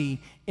mercy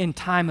in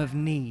time of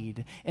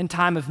need. In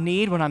time of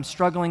need when I'm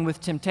struggling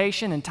with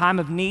temptation, in time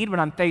of need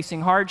when I'm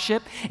facing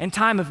hardship, in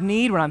time of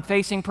need when I'm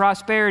facing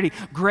prosperity,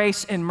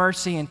 grace and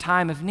mercy in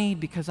time of need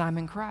because I'm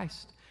in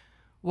Christ,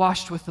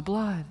 washed with the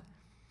blood.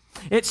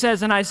 It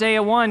says in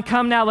Isaiah 1,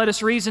 come now, let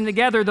us reason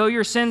together. Though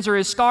your sins are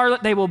as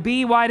scarlet, they will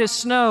be white as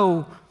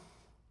snow.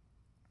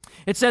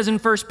 It says in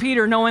 1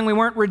 Peter, knowing we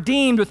weren't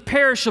redeemed with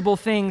perishable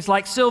things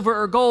like silver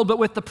or gold, but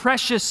with the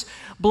precious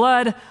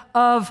blood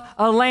of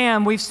a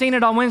lamb. We've seen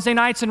it on Wednesday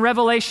nights in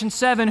Revelation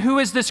 7. Who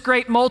is this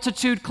great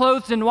multitude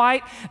clothed in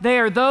white? They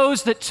are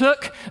those that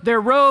took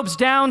their robes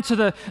down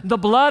to the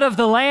blood of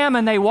the lamb,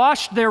 and they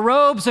washed their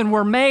robes and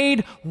were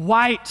made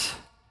white.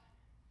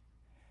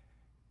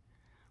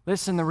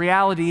 Listen, the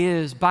reality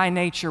is, by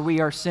nature we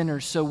are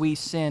sinners, so we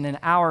sin, and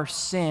our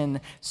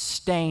sin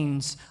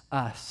stains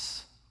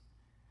us.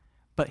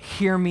 But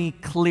hear me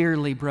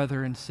clearly,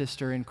 brother and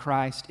sister in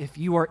Christ. If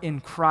you are in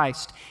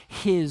Christ,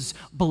 His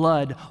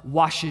blood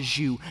washes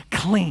you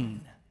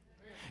clean.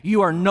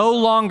 you are no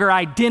longer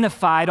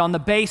identified on the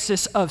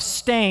basis of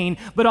stain,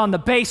 but on the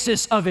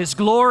basis of His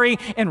glory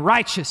and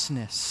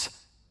righteousness.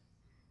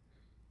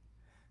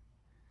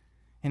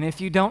 And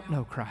if you don't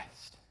know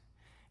Christ,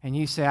 and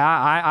you say,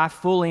 I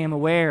fully am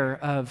aware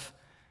of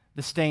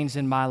the stains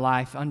in my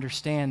life,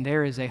 understand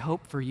there is a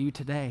hope for you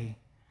today.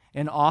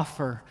 An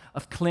offer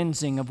of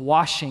cleansing, of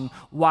washing,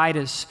 white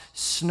as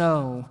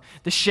snow.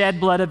 The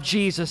shed blood of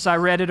Jesus, I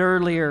read it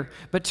earlier,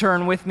 but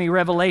turn with me,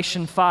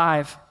 Revelation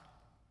 5.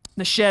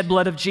 The shed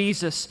blood of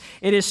Jesus,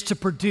 it is to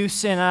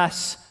produce in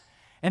us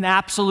an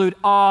absolute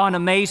awe and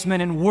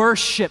amazement and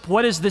worship.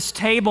 What does this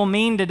table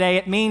mean today?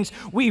 It means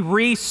we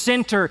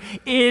recenter.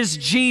 Is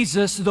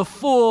Jesus the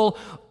full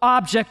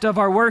object of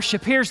our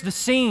worship? Here's the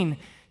scene.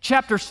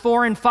 Chapters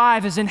 4 and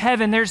 5 is in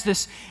heaven. There's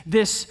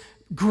this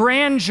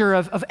grandeur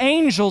of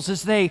angels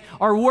as they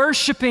are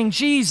worshiping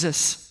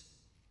Jesus.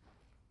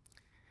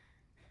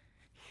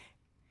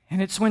 And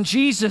it's when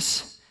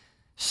Jesus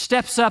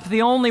steps up,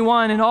 the only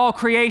one in all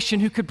creation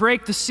who could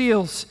break the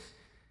seals.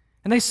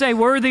 And they say,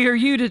 worthy are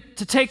you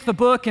to take the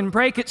book and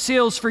break its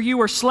seals, for you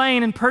were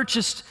slain and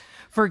purchased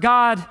for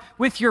God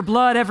with your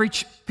blood every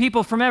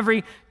people from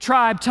every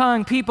tribe,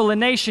 tongue, people, and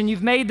nation.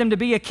 You've made them to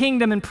be a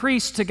kingdom and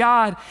priests to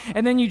God.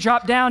 And then you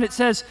drop down, it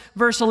says,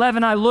 verse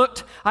 11, I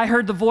looked, I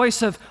heard the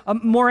voice of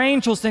more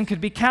angels than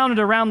could be counted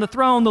around the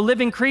throne, the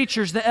living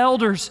creatures, the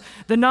elders.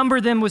 The number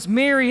of them was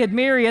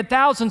myriad,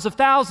 thousands of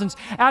thousands,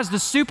 as the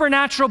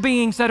supernatural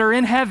beings that are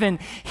in heaven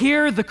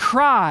hear the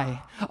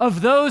cry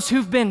of those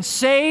who've been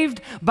saved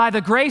by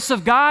the grace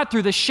of God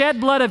through the shed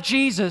blood of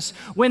Jesus.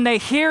 When they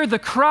hear the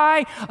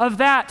cry of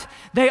that,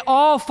 they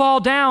all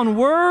fall down.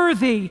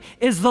 Worthy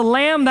is the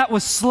Lamb that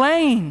was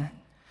slain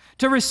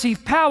to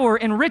receive power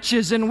and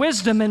riches and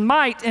wisdom and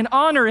might and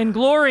honor and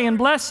glory and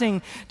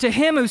blessing. To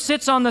Him who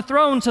sits on the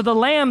throne, to the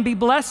Lamb be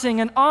blessing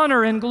and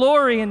honor and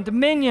glory and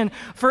dominion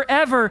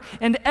forever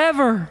and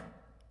ever.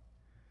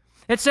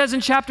 It says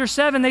in chapter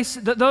 7,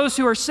 those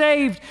who are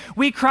saved,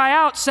 we cry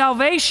out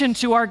salvation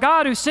to our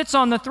God who sits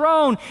on the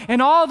throne,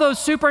 and all those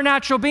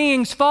supernatural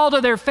beings fall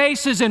to their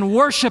faces in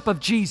worship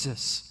of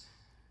Jesus.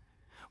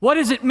 What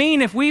does it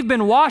mean if we've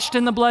been washed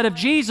in the blood of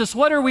Jesus?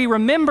 What are we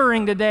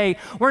remembering today?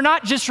 We're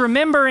not just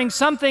remembering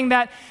something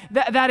that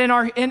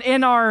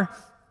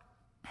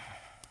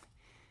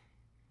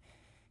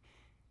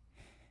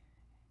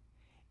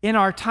in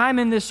our time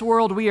in this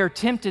world, we are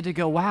tempted to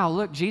go, wow,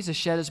 look, Jesus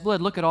shed His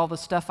blood. Look at all the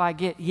stuff I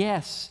get.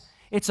 Yes,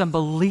 it's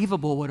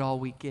unbelievable what all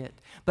we get.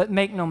 But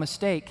make no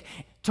mistake,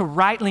 to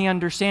rightly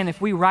understand, if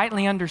we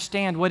rightly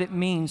understand what it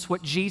means,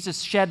 what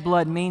Jesus' shed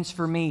blood means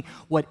for me,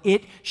 what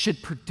it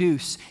should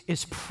produce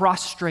is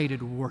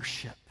prostrated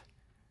worship.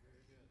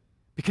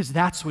 Because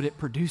that's what it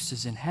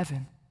produces in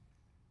heaven.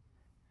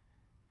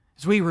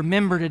 As we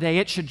remember today,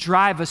 it should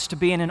drive us to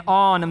be in an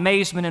awe and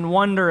amazement and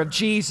wonder of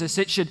Jesus.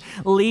 It should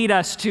lead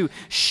us to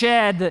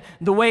shed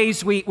the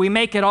ways we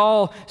make it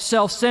all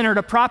self-centered,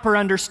 a proper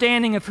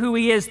understanding of who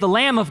He is, the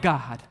Lamb of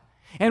God.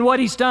 And what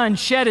He's done,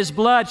 shed His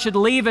blood, should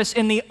leave us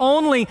in the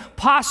only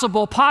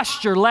possible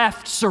posture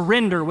left,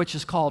 surrender, which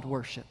is called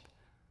worship.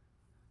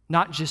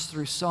 Not just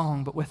through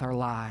song, but with our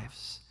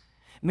lives.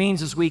 It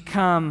means as we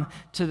come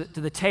to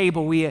the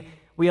table, we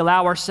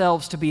allow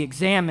ourselves to be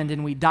examined,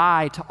 and we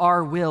die to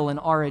our will and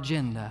our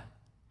agenda.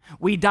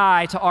 We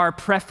die to our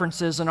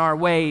preferences and our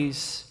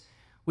ways.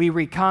 We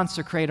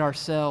reconsecrate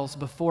ourselves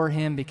before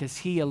Him because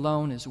He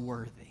alone is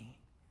worthy.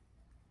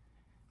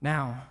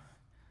 Now,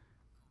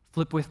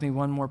 flip with me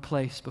one more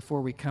place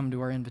before we come to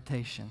our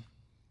invitation.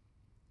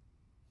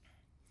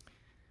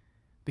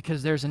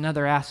 Because there's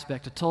another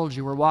aspect. I told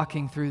you we're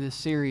walking through this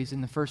series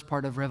in the first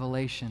part of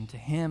Revelation. To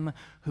Him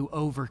who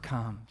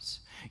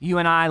overcomes. You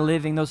and I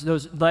living,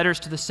 those letters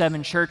to the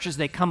 7 churches,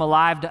 they come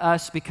alive to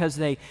us because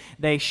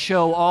they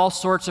show all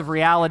sorts of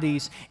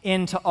realities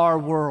into our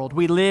world.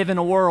 We live in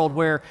a world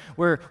where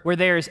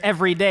there is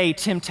everyday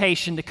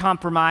temptation to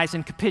compromise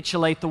and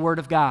capitulate the Word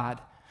of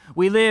God.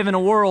 We live in a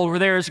world where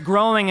there is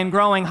growing and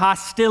growing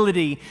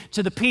hostility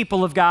to the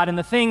people of God and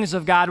the things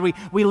of God.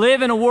 We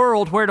live in a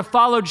world where to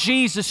follow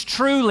Jesus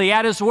truly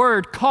at His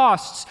word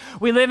costs.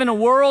 We live in a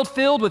world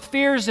filled with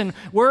fears and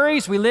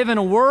worries. We live in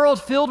a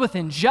world filled with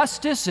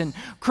injustice and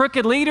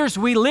crooked leaders.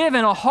 We live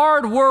in a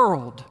hard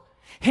world,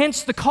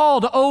 hence the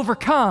call to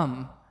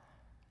overcome.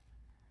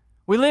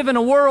 We live in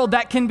a world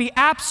that can be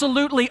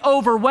absolutely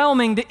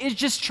overwhelming to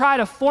just try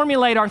to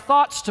formulate our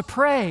thoughts to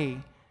pray.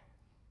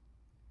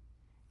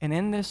 And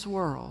in this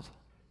world,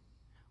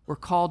 we're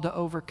called to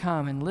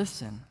overcome. And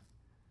listen,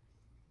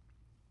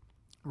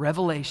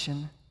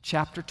 Revelation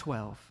chapter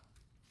 12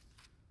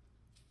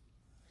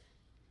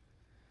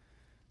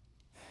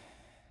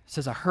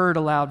 says, I heard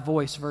a loud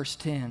voice, verse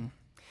 10.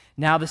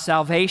 Now the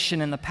salvation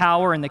and the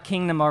power and the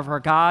kingdom of our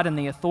God and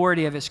the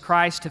authority of His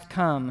Christ have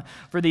come.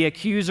 For the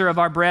accuser of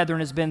our brethren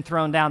has been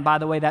thrown down. By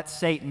the way, that's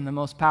Satan, the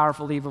most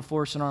powerful evil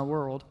force in our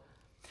world.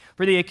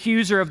 For the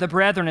accuser of the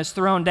brethren is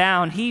thrown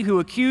down, he who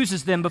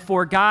accuses them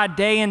before God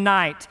day and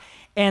night.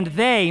 And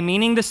they,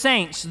 meaning the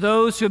saints,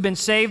 those who have been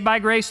saved by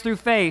grace through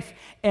faith,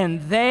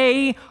 and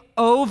they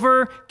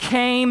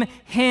overcame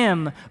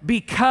him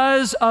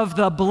because of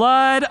the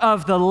blood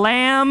of the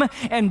Lamb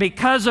and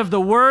because of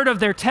the word of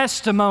their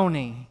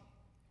testimony.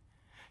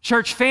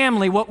 Church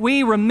family, what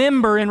we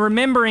remember in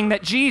remembering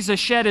that Jesus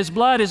shed his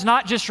blood is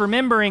not just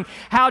remembering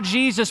how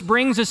Jesus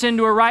brings us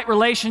into a right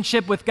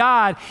relationship with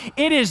God.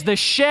 It is the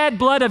shed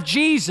blood of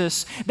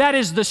Jesus that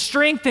is the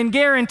strength and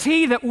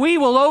guarantee that we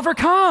will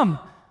overcome.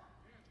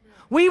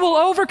 We will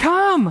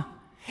overcome.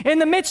 In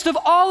the midst of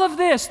all of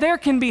this, there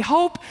can be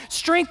hope,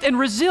 strength, and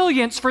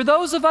resilience for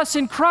those of us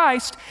in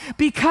Christ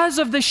because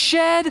of the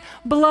shed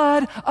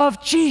blood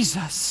of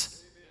Jesus.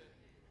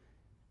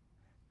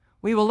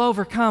 We will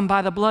overcome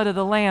by the blood of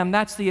the Lamb.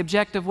 That's the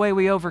objective way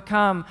we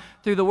overcome,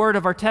 through the word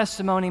of our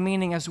testimony,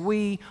 meaning as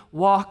we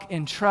walk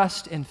in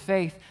trust and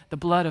faith, the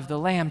blood of the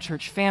Lamb.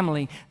 Church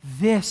family,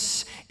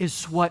 this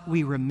is what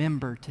we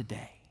remember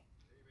today.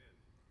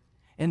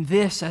 And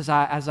this, as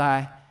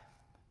I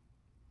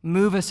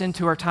move us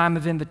into our time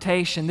of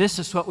invitation, this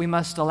is what we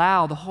must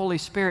allow the Holy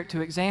Spirit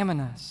to examine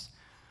us.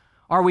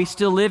 Are we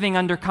still living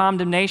under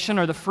condemnation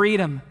or the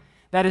freedom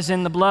that is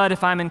in the blood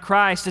if I'm in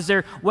Christ? Is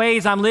there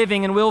ways I'm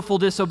living in willful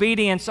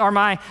disobedience? Are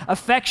my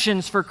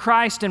affections for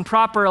Christ in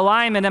proper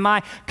alignment? Am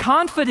I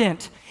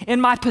confident in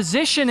my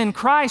position in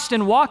Christ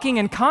and walking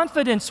in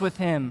confidence with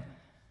Him?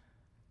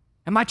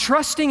 Am I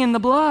trusting in the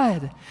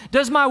blood?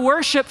 Does my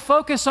worship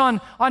focus on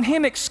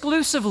Him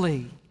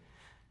exclusively?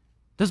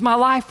 Does my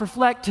life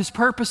reflect His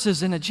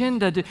purposes and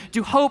agenda?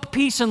 Do hope,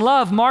 peace, and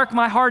love mark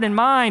my heart and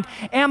mind?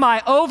 Am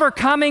I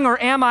overcoming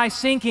or am I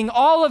sinking?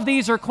 All of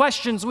these are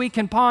questions we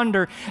can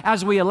ponder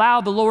as we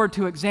allow the Lord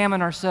to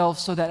examine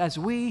ourselves, so that as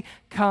we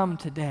come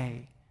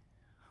today,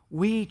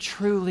 we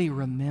truly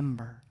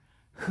remember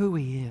who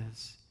He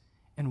is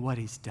and what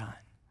He's done,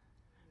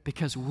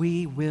 because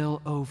we will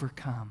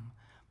overcome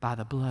by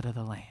the blood of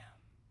the Lamb.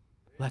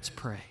 Let's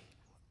pray.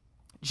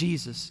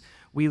 Jesus,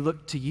 we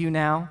look to You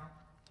now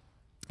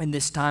in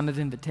this time of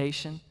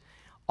invitation.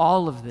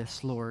 All of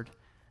this, Lord,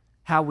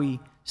 how we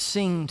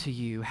sing to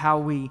You, how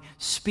we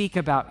speak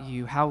about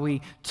You, how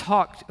we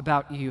talk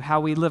about You, how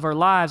we live our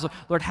lives,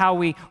 Lord, how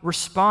we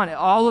respond,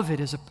 all of it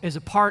is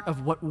a part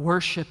of what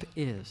worship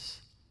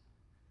is.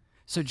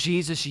 So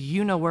Jesus,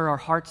 You know where our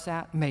heart's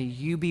at. May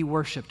You be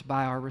worshiped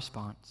by our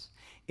response.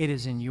 It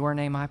is in Your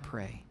name I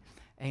pray.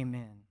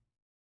 Amen.